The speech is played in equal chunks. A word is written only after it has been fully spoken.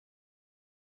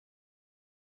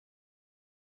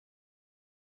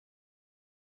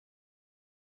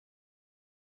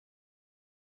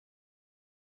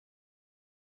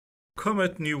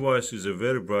Comet NEOWISE is a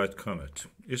very bright comet.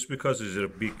 It's because it's a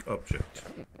big object.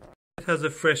 It has a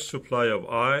fresh supply of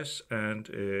ice and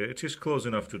it is close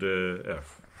enough to the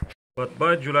Earth. But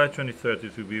by July 23rd,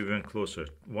 it will be even closer,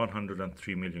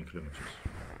 103 million kilometers.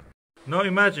 Now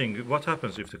imagine what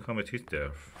happens if the comet hit the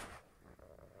Earth.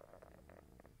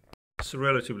 It's a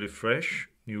relatively fresh,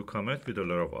 new comet with a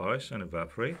lot of ice and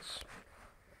evaporates.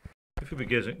 It will be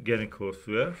getting close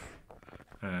to Earth,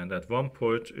 and at one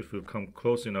point it will come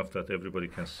close enough that everybody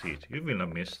can see it. You will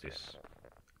not miss this.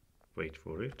 Wait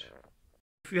for it.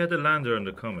 If we had a lander on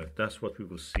the comet, that's what we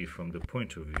will see from the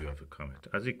point of view of the comet.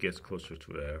 As it gets closer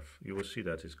to Earth, you will see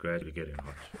that it's gradually getting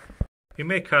hot. It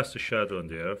may cast a shadow on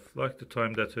the Earth, like the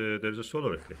time that there is a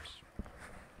solar eclipse.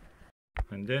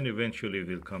 And then eventually it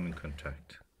will come in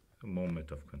contact. A moment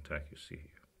of contact you see here.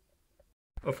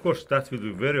 Of course, that will be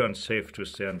very unsafe to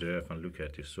stay on the Earth and look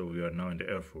at it, so we are now in the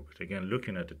Earth orbit. Again,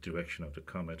 looking at the direction of the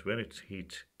comet, when it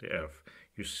hit the Earth,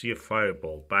 you see a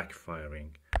fireball backfiring,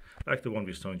 like the one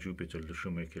we saw in Jupiter, the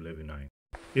Shoemaker Levy 9.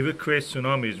 It will create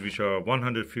tsunamis which are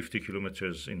 150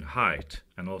 kilometers in height,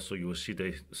 and also you will see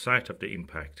the site of the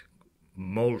impact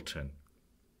molten.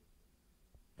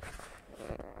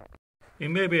 It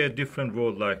may be a different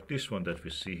world like this one that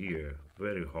we see here,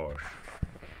 very harsh.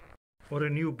 Or a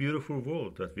new beautiful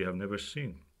world that we have never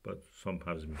seen, but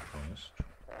somehow has been promised,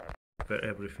 where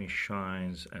everything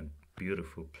shines and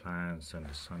beautiful plants and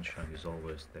the sunshine is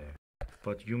always there.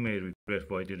 But you may regret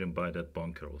why you didn't buy that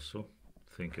bunker also.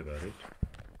 Think about it.